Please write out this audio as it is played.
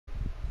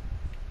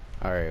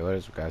Alright, what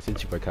is up guys,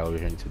 it's your boy Caliber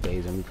here, and today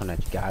I'm going to come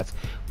at you guys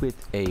with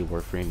a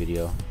Warframe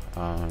video.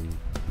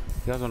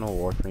 If you guys don't know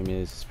what Warframe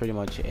is, it's pretty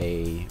much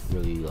a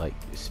really like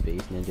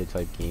space ninja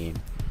type game.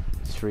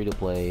 It's free to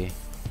play,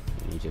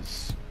 and you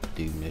just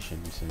do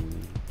missions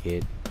and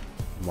get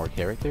more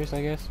characters,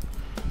 I guess.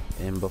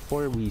 And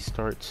before we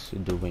start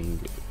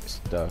doing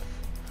stuff,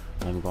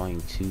 I'm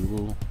going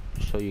to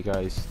show you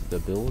guys the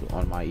build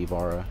on my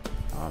Ivara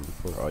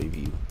for all of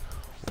you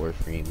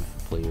Warframe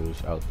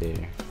players out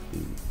there who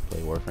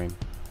play Warframe.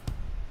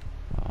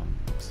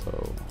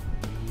 So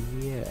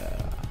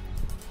yeah,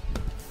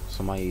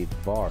 so my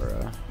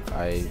Ivara,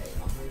 I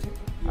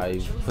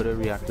put a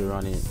reactor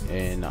on it,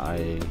 and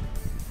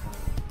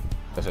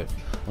that's it.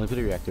 Only put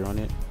a reactor on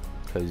it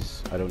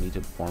because I don't need to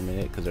perform in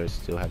it because I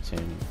still have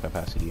 10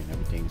 capacity and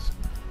everything's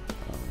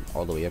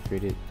all the way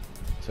upgraded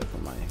except for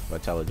my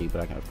vitality,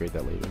 but I can upgrade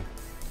that later.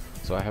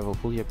 So I have a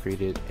fully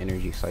upgraded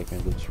energy siphon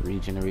which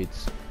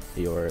regenerates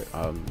your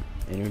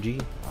energy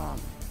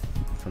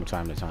from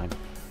time to time.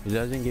 It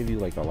doesn't give you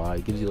like a lot,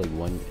 it gives you like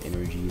 1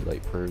 energy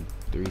like per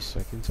 3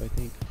 seconds, I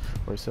think,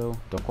 or so.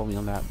 Don't quote me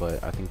on that,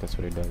 but I think that's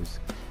what it does.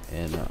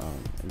 And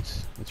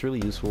it's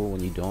really useful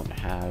when you don't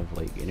have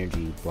like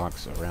energy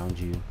blocks around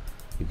you.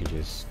 You can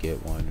just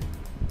get one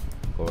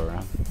and go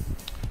around.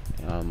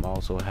 I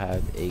also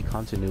have a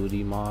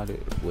continuity mod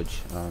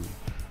which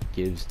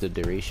gives the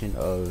duration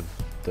of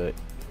the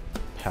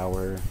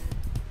power,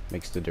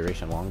 makes the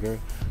duration longer,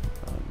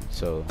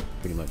 so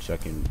pretty much I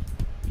can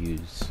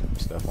use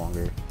stuff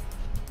longer,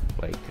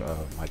 like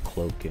my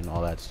cloak and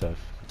all that stuff.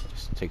 It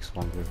just takes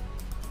longer.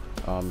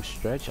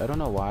 Stretch, I don't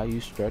know why I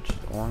use stretch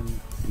on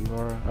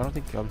Ivara. I don't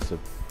think I'm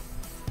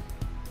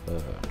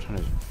trying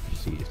to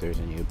see if there's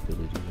any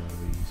abilities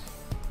I use.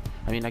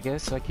 I mean, I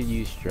guess I could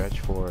use stretch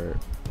for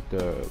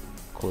the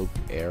cloak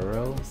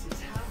arrow.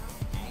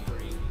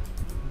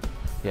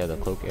 Yeah, the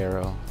cloak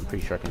arrow, I'm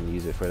pretty sure I can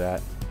use it for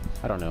that.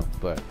 I don't know,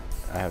 but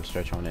I have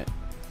stretch on it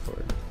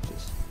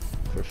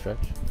for stretch.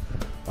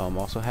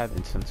 Also have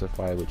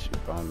intensify, which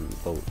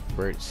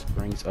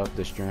brings up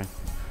the strength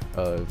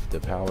of the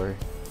power,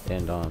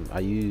 and I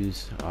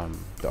use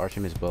the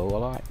Artemis bow a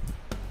lot.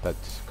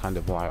 That's kind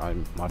of why I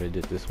modded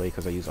it this way,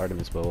 because I use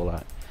Artemis bow a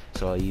lot.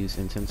 So I use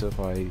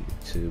intensify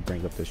to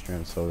bring up the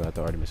strength so that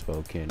the Artemis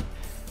bow can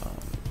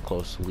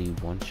closely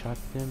one-shot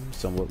them,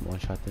 somewhat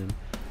one-shot them.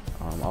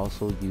 I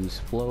also use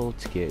flow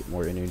to get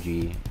more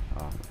energy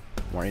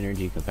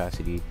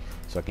capacity,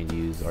 so I can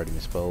use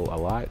Artemis bow a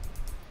lot.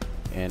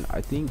 And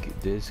I think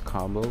this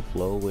combo,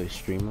 flow with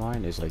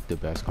streamline, is like the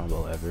best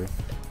combo ever,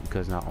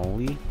 because not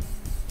only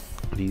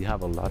do you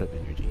have a lot of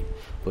energy,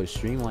 but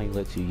streamline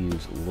lets you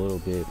use a little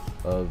bit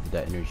of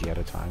that energy at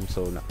a time.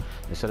 So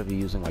instead of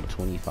using like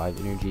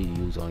 25 energy,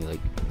 you use only like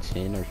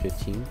 10 or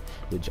 15,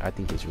 which I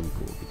think is really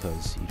cool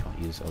because you don't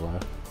use a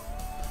lot.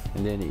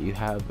 And then you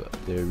have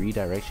the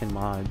redirection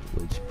mod,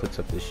 which puts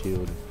up the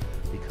shield,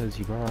 because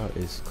Ivara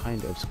is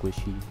kind of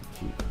squishy.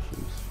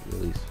 She's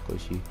really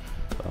squishy.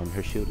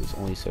 Her shield is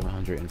only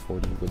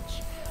 740,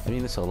 which, I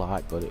mean, it's a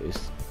lot, but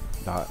it's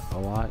not a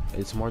lot.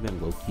 It's more than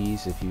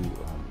Loki's if you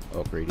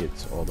upgrade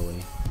it all the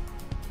way.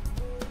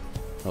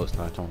 No, it's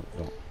not.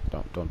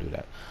 Don't do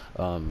that.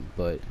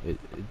 But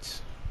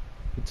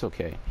it's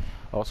okay.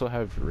 I also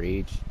have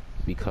rage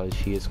because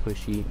she is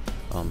squishy.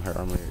 Her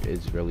armor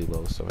is really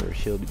low, so her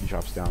shield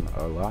drops down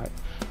a lot.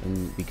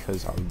 And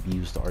because I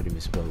use the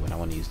Artemis bow, and I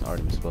want to use the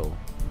Artemis bow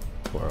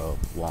for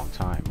a long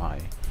time, I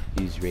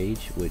use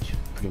rage, which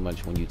pretty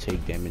much when you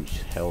take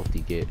damage health,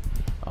 you get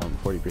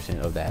 40%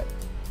 of that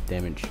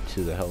damage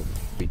to the health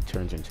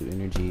returns into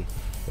energy,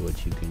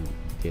 which you can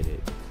get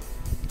it,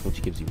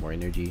 which gives you more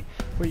energy,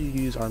 or you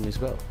use Artemis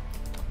bow.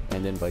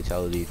 And then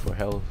vitality for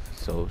health,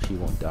 so she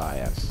won't die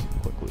as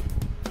quickly.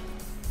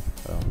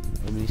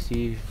 Let me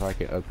see if I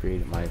can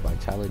upgrade my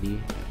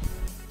vitality.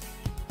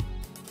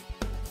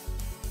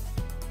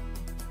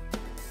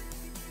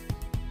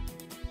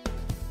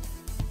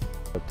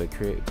 But the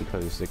crit,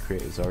 because the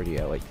crit is already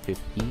at like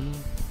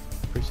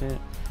 50%,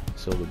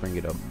 so to bring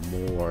it up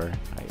more,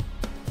 I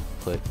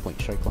put point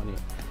strike on it.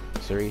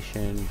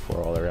 Serration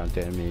for all around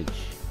damage.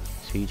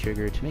 Speed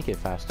trigger to make it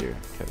faster,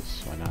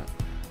 because why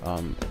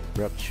not?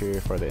 Rupture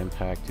for the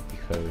impact,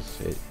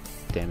 because it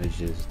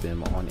damages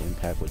them on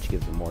impact, which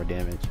gives them more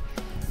damage.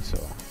 So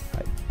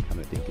I kind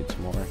of think it's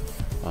more.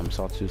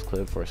 Sawtooth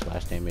clip for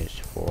slash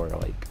damage for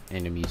like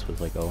enemies with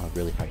like a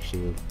really high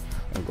shield,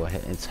 and go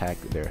ahead and attack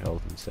their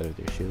health instead of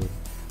their shield,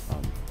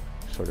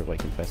 sort of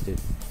like infested.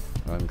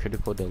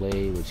 Critical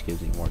delay, which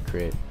gives me more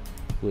crit,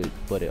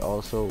 but it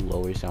also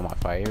lowers down my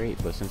fire rate.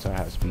 But since I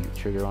have speed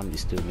trigger on, it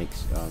still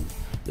makes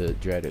the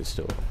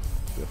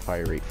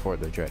fire rate for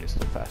the dread is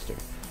still faster.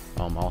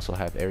 Also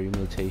have area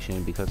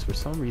mutation, because for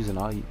some reason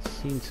I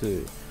seem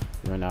to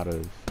run out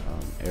of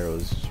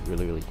arrows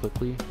really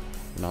quickly.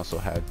 And also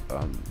have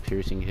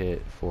piercing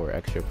hit for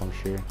extra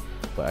puncture,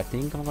 but I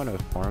think I'm gonna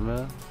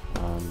pharma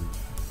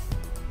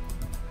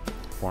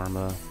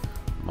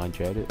my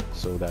dread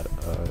so that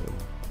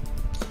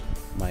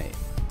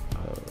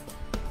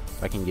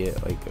I can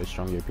get like a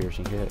stronger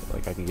piercing hit.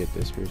 Like I can get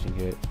this piercing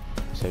hit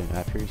instead of an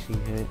accuracy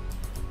hit,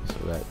 so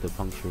that the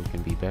puncture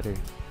can be better.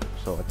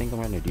 So I think I'm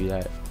going to do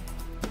that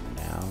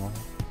now.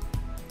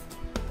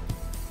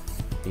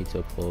 Need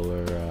to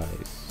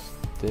polarize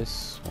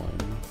this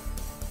one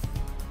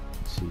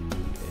to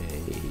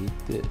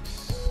a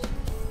this.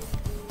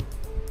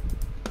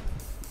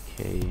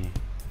 Okay.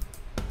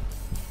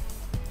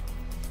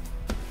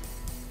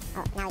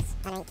 Oh, now it's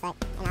unranked, but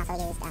and also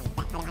used that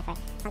other mod for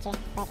puncture,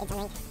 but it's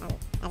unranked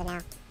as of now.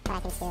 But I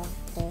can still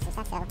do some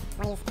stuff. So I want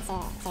to use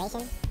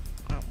acceleration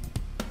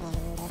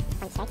and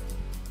point strike,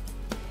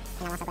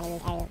 and I'm also going to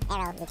use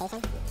arrow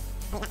mutation.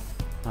 I mean,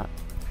 Not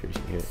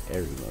piercing here.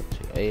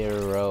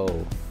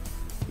 Arrow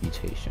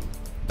mutation.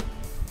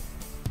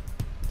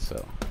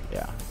 So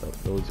yeah,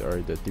 those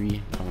are the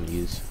three I'm going to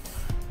use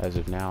as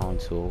of now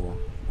until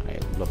I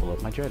level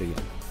up my dread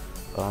again.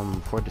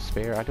 For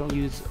despair, I don't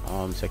use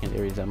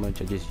secondaries that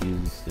much. I just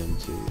use them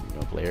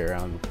to play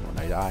around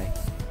when I die.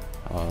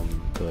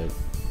 But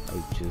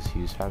I just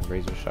use half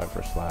razor shot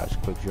for slash,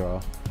 quick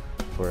draw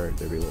for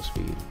the reload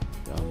speed,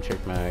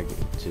 trick mag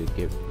to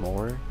get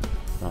more,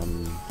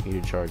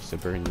 heated charge to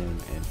burn them,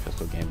 and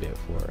pistol gambit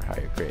for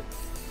higher crit.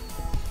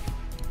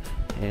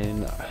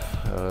 And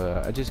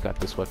I just got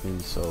this weapon,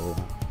 so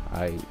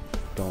I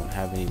don't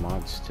have any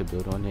mods to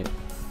build on it.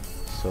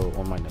 So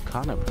on my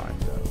Nakana Prime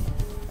though,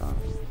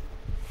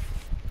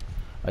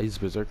 I use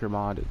Berserker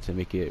mod to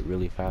make it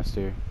really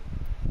faster,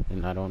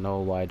 and I don't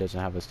know why it doesn't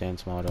have a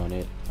stance mod on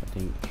it. I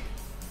think,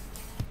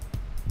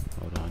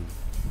 hold on,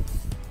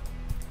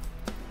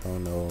 I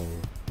don't know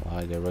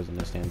why there wasn't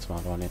a stance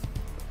mod on it.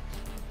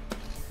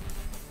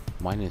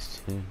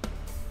 -10.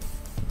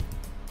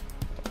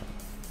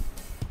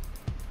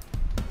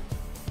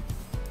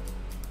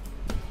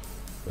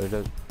 But it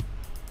does.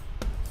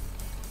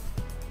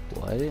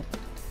 What?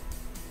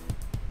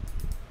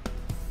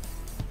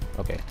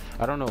 Okay,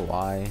 I don't know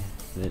why.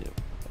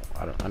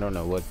 I don't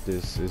know what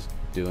this is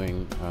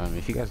doing.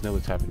 If you guys know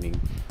what's happening,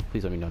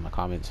 please let me know in the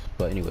comments.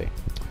 But anyway,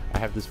 I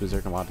have this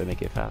Berserker mod to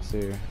make it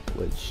faster,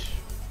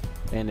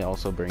 and it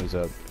also brings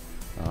up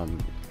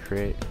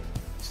crit.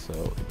 So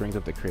it brings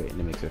up the crit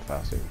and it makes it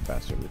faster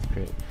with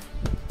crit.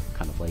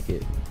 Kind of like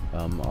it.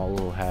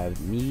 I'll have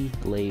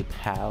melee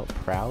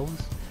prowls,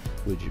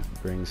 which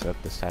brings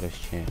up the status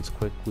chance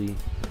quickly.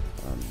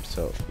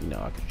 So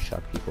I can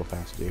shock people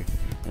faster,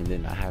 and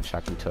then I have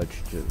shocking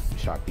touch to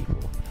shock people.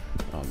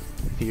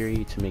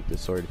 Fury to make the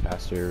sword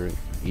faster,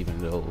 even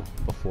though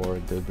before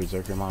the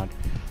Berserker mod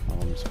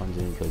spawns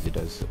in, because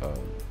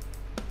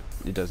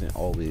it doesn't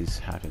always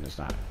happen. It's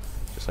not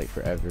just like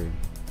forever.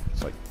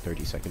 It's like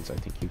 30 seconds I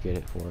think you get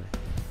it for,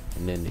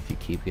 and then if you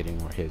keep getting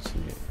more hits,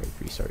 and it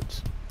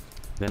restarts.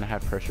 Then I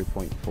have pressure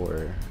point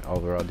for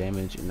overall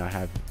damage, and I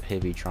have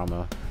heavy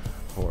trauma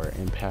for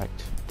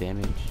impact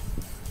damage.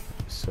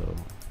 So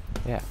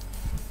yeah,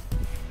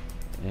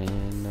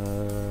 and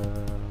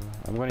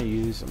I'm going to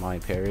use my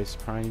Paris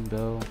Prime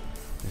bow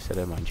instead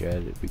of my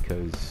Dread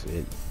because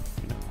it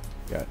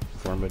got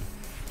formed.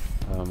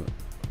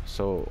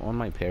 So on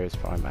my Paris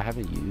Prime, I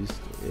haven't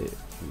used it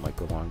in like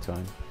a long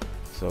time,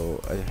 so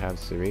I have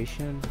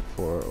Serration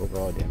for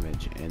overall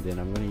damage, and then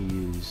I'm going to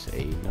use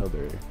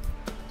another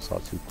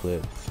Sawtooth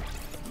Clip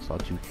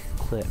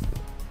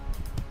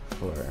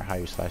for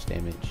higher slash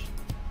damage,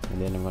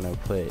 and then I'm going to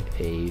put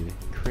a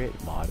crit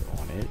mod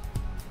on it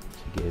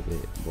to give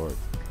it more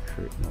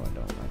crit. No,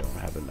 I don't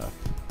have enough.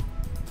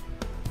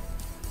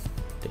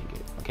 Dang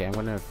it. Okay, I'm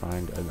gonna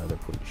find another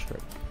point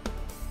strike,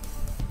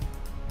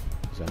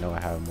 because I know I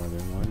have more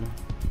than one.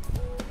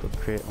 Put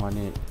crit on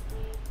it.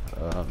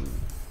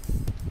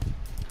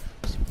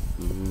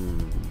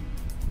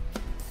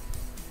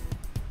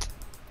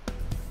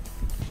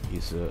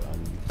 Use a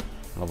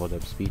leveled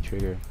up speed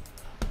trigger,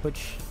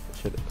 which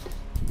should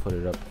put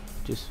it up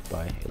just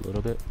by a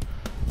little bit.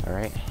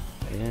 Alright,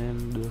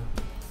 and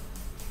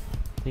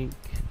I think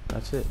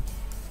that's it.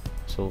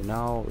 So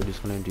now we're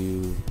just gonna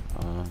do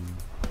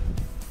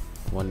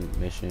one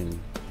mission,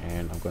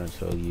 and I'm gonna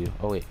tell you,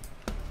 oh wait,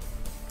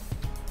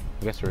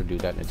 I guess we'll do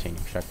that in a chain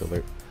extract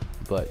alert.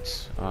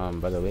 But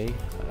by the way,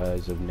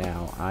 as of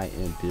now, I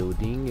am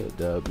building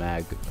the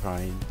Mag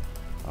Prime.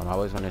 I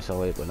always wanted to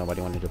sell it, but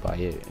nobody wanted to buy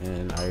it,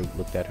 and I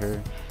looked at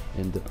her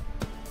in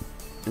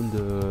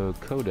the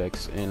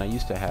codex, and I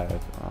used to have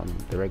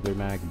the regular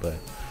Mag, but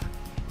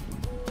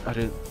I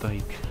didn't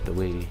like the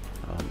way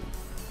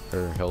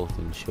her health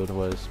and shield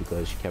was,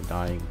 because she kept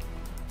dying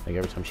like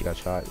every time she got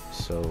shot,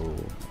 so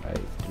I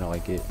didn't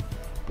like it.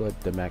 But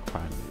the Mag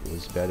Prime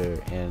was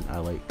better, and I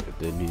like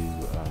the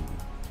new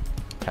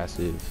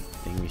passive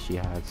thing she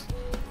has.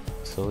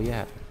 So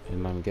yeah,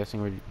 and I'm guessing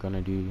we're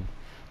gonna do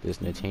this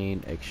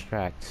Natane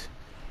extract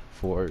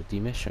for the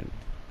mission,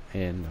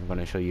 and I'm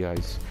gonna show you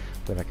guys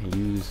that I can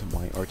use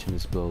my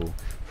Artemis bow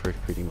for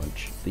pretty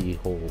much the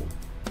whole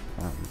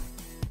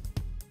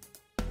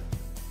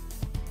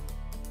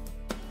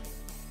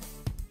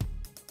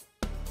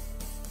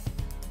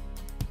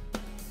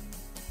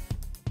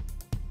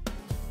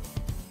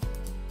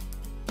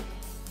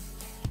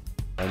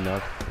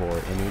enough for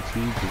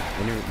energy,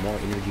 more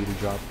energy to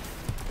drop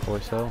or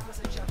so.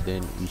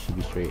 then we should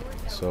be straight.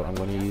 So I'm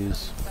going to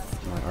use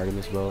my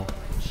Artemis bow.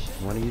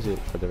 I want to use it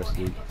for the rest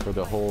of for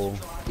the whole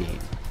game.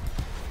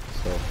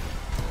 So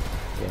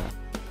yeah.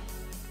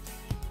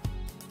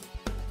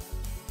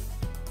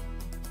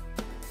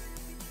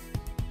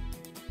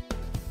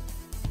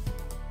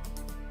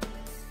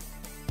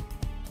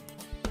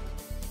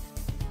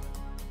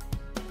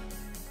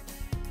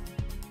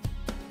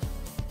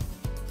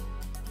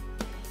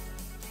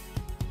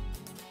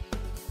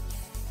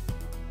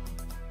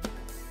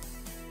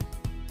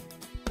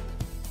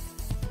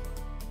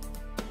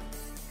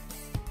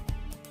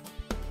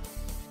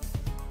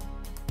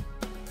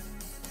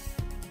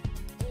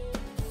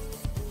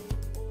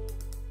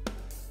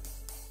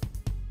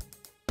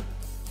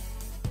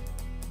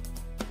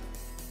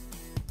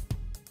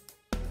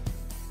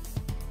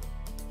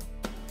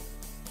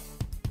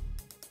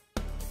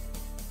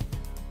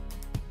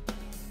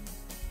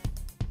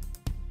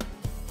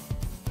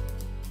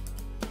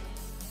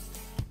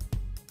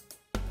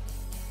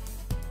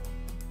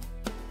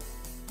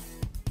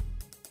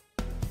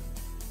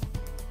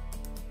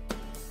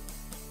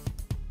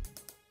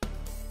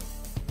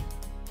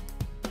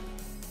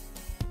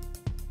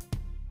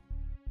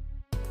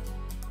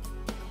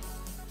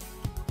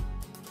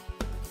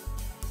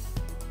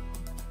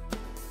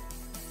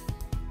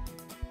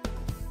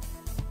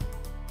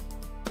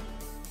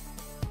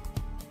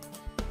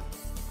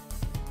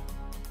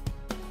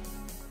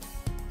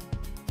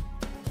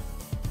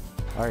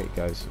 Alright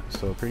guys,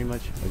 so pretty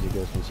much as you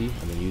guys can see,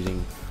 I've been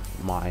using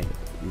my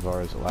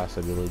Ivara's last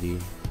ability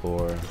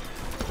for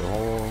the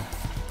whole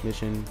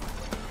mission,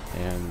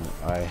 and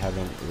I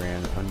haven't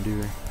ran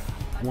under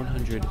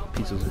 100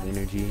 pieces of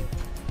energy.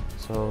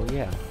 So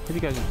yeah, if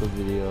you guys enjoyed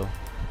the video,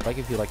 like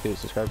if you liked it,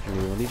 subscribe to the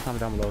video, and leave a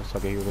comment down below so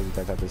I can hear what you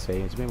guys have to say.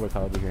 It's been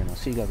Caliber here, and I'll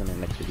see you guys in the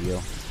next video.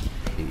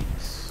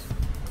 Peace.